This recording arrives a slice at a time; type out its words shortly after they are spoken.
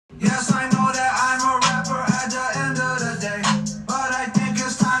Yes, I know that I'm a rapper at the end of the day, but I think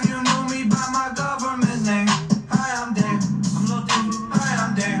it's time you knew me by my government name. Hi, I'm Dave. I'm Lil Dicky. Hi,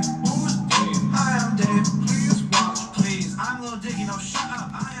 I'm Dave. Who's Dave? Hi, I'm Dave. Please watch, please. I'm Lil Dicky. No, shut up.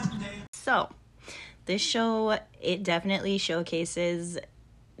 I am Dave. So, this show, it definitely showcases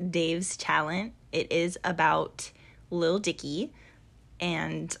Dave's talent. It is about Lil Dicky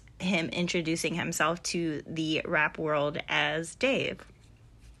and him introducing himself to the rap world as Dave.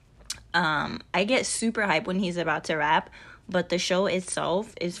 I get super hyped when he's about to rap, but the show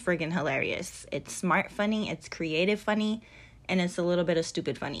itself is friggin' hilarious. It's smart funny, it's creative funny, and it's a little bit of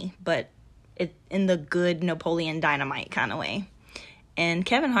stupid funny, but it in the good Napoleon Dynamite kind of way. And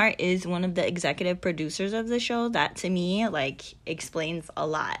Kevin Hart is one of the executive producers of the show. That, to me, like, explains a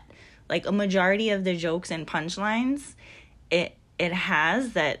lot. Like, a majority of the jokes and punchlines, it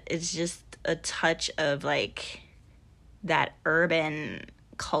has that it's just a touch of, like, that urban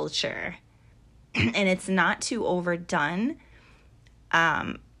culture. And it's not too overdone.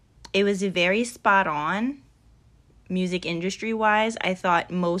 It was very spot on music industry wise. I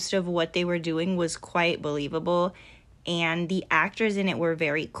thought most of what they were doing was quite believable, and the actors in it were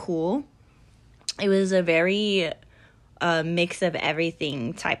very cool. It was a very mix of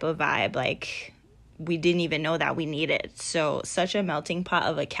everything type of vibe. Like, we didn't even know that we needed. So, such a melting pot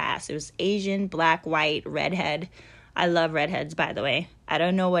of a cast. It was Asian, black, white, redhead. I love redheads, by the way. I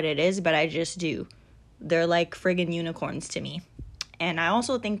don't know what it is, but I just do. They're like friggin' unicorns to me. And I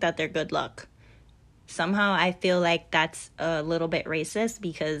also think that they're good luck. Somehow I feel like that's a little bit racist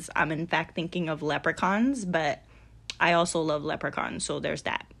because I'm in fact thinking of leprechauns, but I also love leprechauns, so there's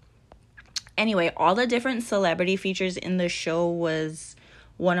that. Anyway, all the different celebrity features in the show was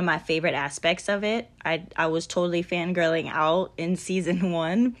one of my favorite aspects of it. I was totally fangirling out in season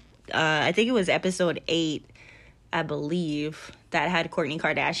 1. I think it was episode 8, I believe, that had Kourtney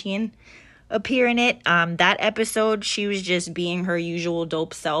Kardashian appear in it. That episode, she was just being her usual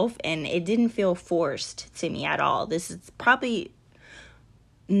dope self, and it didn't feel forced to me at all. This is probably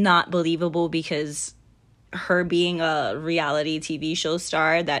not believable because her being a reality TV show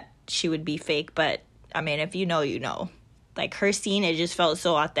star, that she would be fake, but I mean, if you know, you know. Like, her scene, it just felt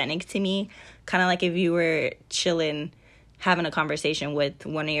so authentic to me. Kind of like if you were chilling, having a conversation with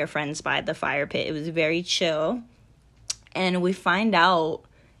one of your friends by the fire pit. It was very chill. And we find out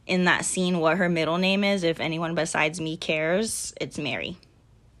in that scene what her middle name is. If anyone besides me cares, it's Mary.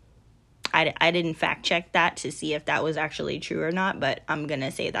 I didn't fact check that to see if that was actually true or not, but I'm going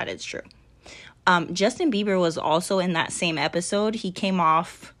to say that it's true. Justin Bieber was also in that same episode. He came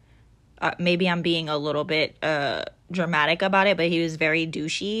off, maybe I'm being a little bit dramatic about it, but he was very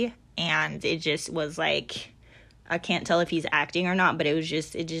douchey, and it just was like, I can't tell if he's acting or not, but it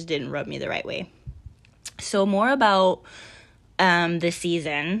just didn't rub me the right way. So more about the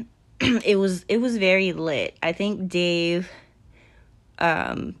season. It was very lit. I think Dave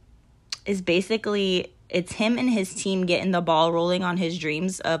is basically, it's him and his team getting the ball rolling on his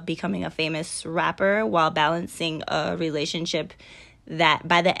dreams of becoming a famous rapper while balancing a relationship that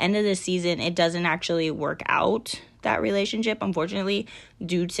by the end of the season, it doesn't actually work out, that relationship, unfortunately,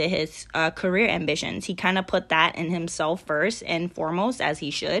 due to his career ambitions. He kind of put that in himself first and foremost, as he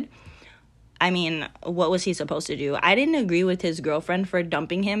should. I mean, what was he supposed to do? I didn't agree with his girlfriend for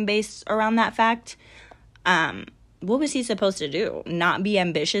dumping him based around that fact. What was he supposed to do? Not be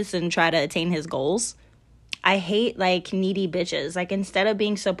ambitious and try to attain his goals? I hate, like, needy bitches. Like, instead of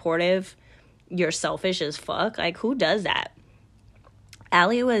being supportive, you're selfish as fuck. Like, who does that?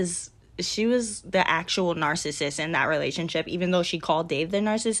 Allie was the actual narcissist in that relationship, even though she called Dave the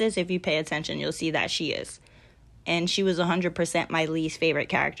narcissist. If you pay attention, you'll see that she is. And she was 100% my least favorite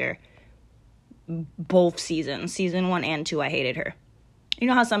character. Both seasons. Season 1 and 2, I hated her. You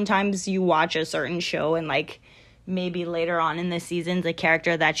know how sometimes you watch a certain show and, like, maybe later on in the season, the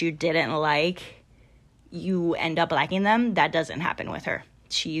character that you didn't like, you end up liking them? That doesn't happen with her.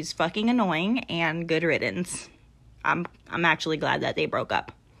 She's fucking annoying, and good riddance. I'm actually glad that they broke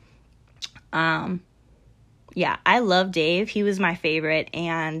up. Yeah, I love Dave. He was my favorite,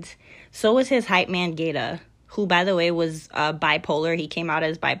 and so was his hype man, Gata, who, by the way, was bipolar. He came out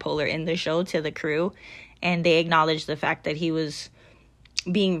as bipolar in the show to the crew, and they acknowledged the fact that he was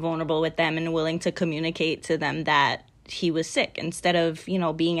being vulnerable with them and willing to communicate to them that he was sick, instead of, you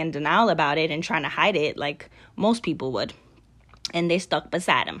know, being in denial about it and trying to hide it like most people would. And they stuck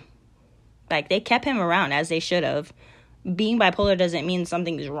beside him. Like, they kept him around, as they should have. Being bipolar doesn't mean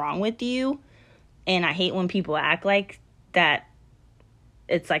something's wrong with you. And I hate when people act like that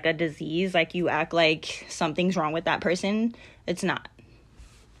it's like a disease. Like, you act like something's wrong with that person. It's not.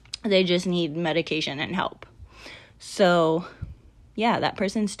 They just need medication and help. So, yeah, that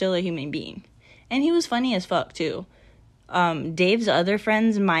person's still a human being. And he was funny as fuck, too. Dave's other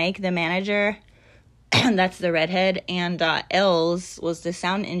friends, Mike, the manager, that's the redhead, and Els was the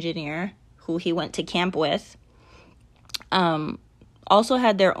sound engineer who he went to camp with. Also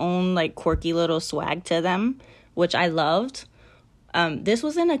had their own, like, quirky little swag to them, which I loved. This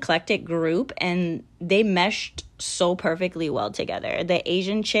was an eclectic group, and they meshed so perfectly well together. The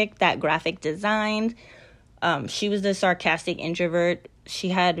Asian chick that graphic designed, she was the sarcastic introvert. She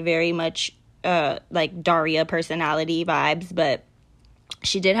had very much, like, Daria personality vibes, but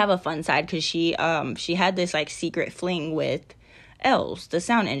she did have a fun side because she had this, like, secret fling with Els, the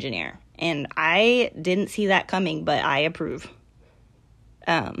sound engineer. And I didn't see that coming, but I approve.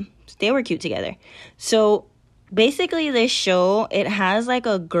 They were cute together. So basically this show, it has like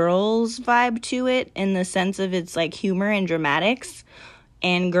a girls vibe to it in the sense of it's like humor and dramatics.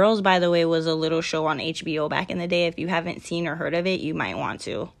 And Girls, by the way, was a little show on HBO back in the day. If you haven't seen or heard of it, you might want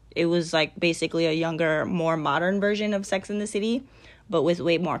to. It was like basically a younger, more modern version of Sex and the City, but with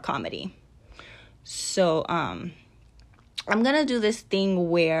way more comedy. So I'm gonna do this thing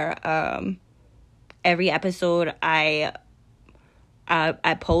where every episode I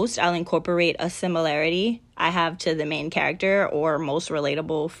post, I'll incorporate a similarity I have to the main character or most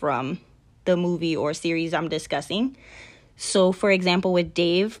relatable from the movie or series I'm discussing. So, for example, with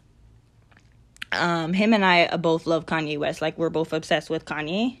Dave, him and I both love Kanye West. Like, we're both obsessed with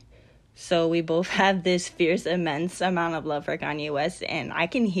Kanye. So we both have this fierce, immense amount of love for Kanye West. And I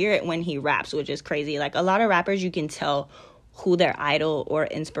can hear it when he raps, which is crazy. Like, a lot of rappers, you can tell who their idol or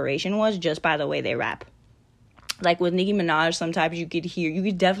inspiration was just by the way they rap. Like with Nicki Minaj, sometimes you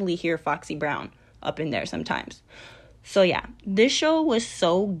could definitely hear Foxy Brown up in there sometimes. So yeah, this show was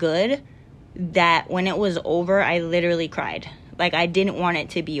so good that when it was over, I literally cried. Like, I didn't want it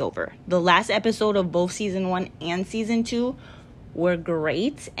to be over. The last episode of both season 1 and season 2 were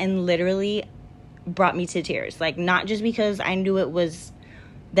great and literally brought me to tears. Like, not just because I knew it was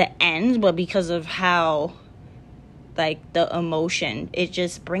the end, but because of how, like, the emotion, it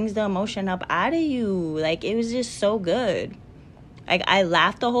just brings the emotion up out of you. Like, it was just so good. Like, I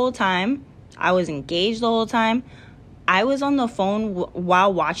laughed the whole time. I was engaged the whole time. I was on the phone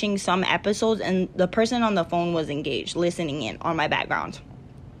while watching some episodes, and the person on the phone was engaged, listening in on my background.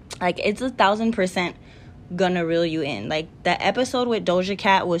 Like, it's 1,000% gonna reel you in. Like, the episode with Doja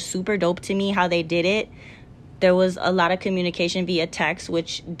Cat was super dope to me, how they did it. There was a lot of communication via text,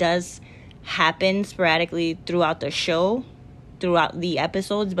 which does happen sporadically throughout the show, throughout the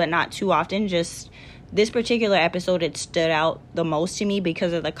episodes, but not too often. Just this particular episode, it stood out the most to me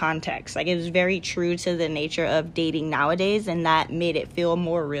because of the context. Like, it was very true to the nature of dating nowadays, and that made it feel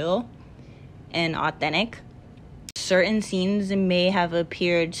more real and authentic. Certain scenes may have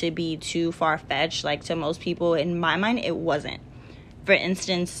appeared to be too far-fetched, like to most people. In my mind, it wasn't. For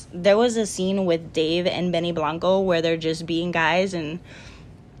instance, there was a scene with Dave and Benny Blanco where they're just being guys, and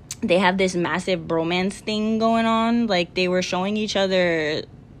they have this massive bromance thing going on. Like, they were showing each other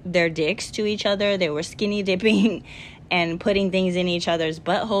their dicks to each other. They were skinny dipping and putting things in each other's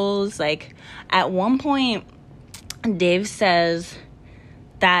buttholes. Like, at one point, Dave says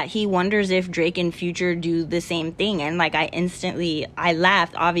that he wonders if Drake and Future do the same thing. And, like, I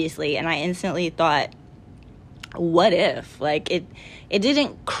laughed, obviously, and I instantly thought, what if? Like, it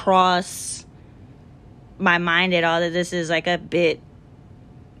didn't cross my mind at all that this is, like, a bit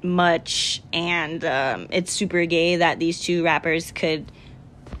much and it's super gay that these two rappers could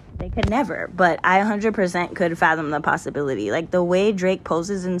never, but I 100% could fathom the possibility. Like, the way Drake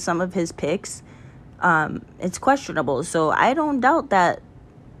poses in some of his pics, it's questionable. So I don't doubt that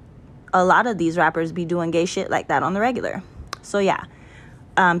a lot of these rappers be doing gay shit like that on the regular. So yeah,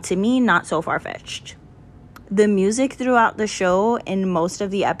 to me, not so far-fetched. The music throughout the show in most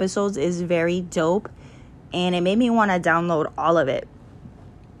of the episodes is very dope, and it made me want to download all of it.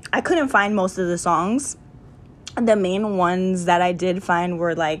 I couldn't find most of the songs. The main ones that I did find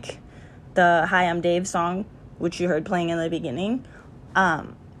were like the Hi, I'm Dave song, which you heard playing in the beginning.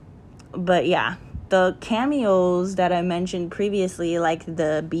 But yeah, the cameos that I mentioned previously, like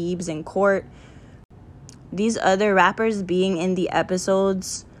the Biebs and Court, these other rappers being in the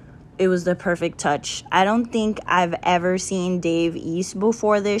episodes, it was the perfect touch. I don't think I've ever seen Dave East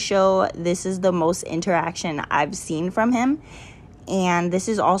before this show. This is the most interaction I've seen from him. And this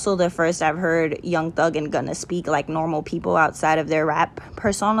is also the first I've heard Young Thug and Gunna speak like normal people outside of their rap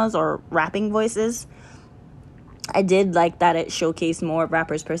personas or rapping voices. I did like that it showcased more of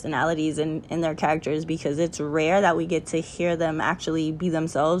rappers' personalities in their characters, because it's rare that we get to hear them actually be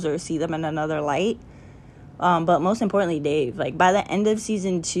themselves or see them in another light. But most importantly, Dave. Like, by the end of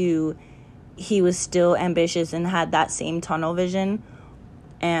season 2, he was still ambitious and had that same tunnel vision.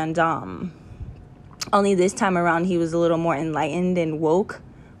 And only this time around he was a little more enlightened and woke.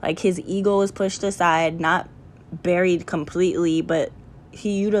 Like, his ego was pushed aside, not buried completely, but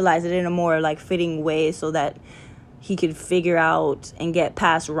he utilized it in a more like fitting way so that he could figure out and get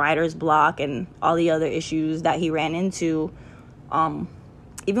past writer's block and all the other issues that he ran into,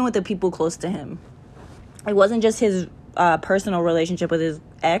 even with the people close to him. It wasn't just his personal relationship with his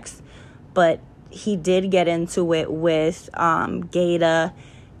ex, but he did get into it with Gaeta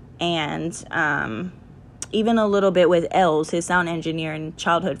and even a little bit with Els, his sound engineer and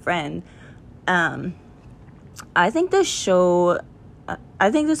childhood friend. I think this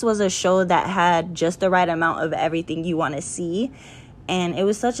was a show that had just the right amount of everything you want to see. And it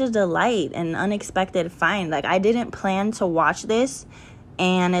was such a delight and unexpected find. Like, I didn't plan to watch this.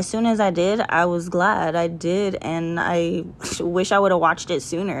 And as soon as I did, I was glad I did. And I wish I would have watched it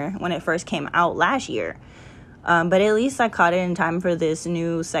sooner when it first came out last year. But at least I caught it in time for this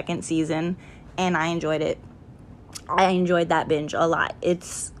new second season. And I enjoyed it. I enjoyed that binge a lot.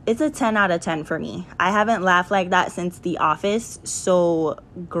 It's a 10 out of 10 for me. I haven't laughed like that since The Office. So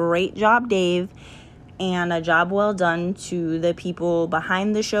great job, Dave. And a job well done to the people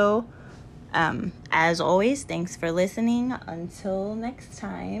behind the show. As always, thanks for listening. Until next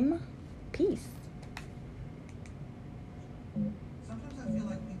time, peace. Sometimes I feel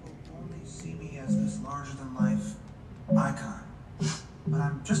like people only see me as this larger-than-life icon. But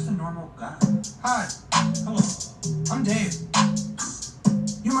I'm just a normal guy. Hi. Hello. I'm Dave.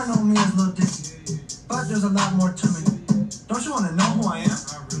 You might know me as Lil Dicky, but there's a lot more to me. Don't you want to know who I am?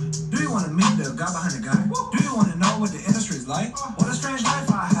 Do you want to meet the guy behind the guy? Do you want to know what the industry's like? What a strange life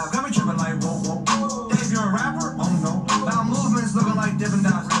I have. Got me tripping like, whoa, whoa. Dave, you're a rapper? Oh, no. Now movements looking like Dippin'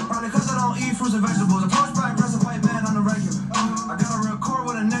 Dots. Probably because I don't eat fruits and vegetables. Approached by aggressive white man on the regular. I gotta record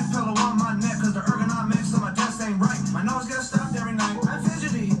with a neck pillow on my neck because the ergonomics of my desk ain't right. My nose gets stopped every night.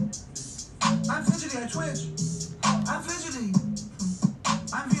 I'm fidgety, I twitch.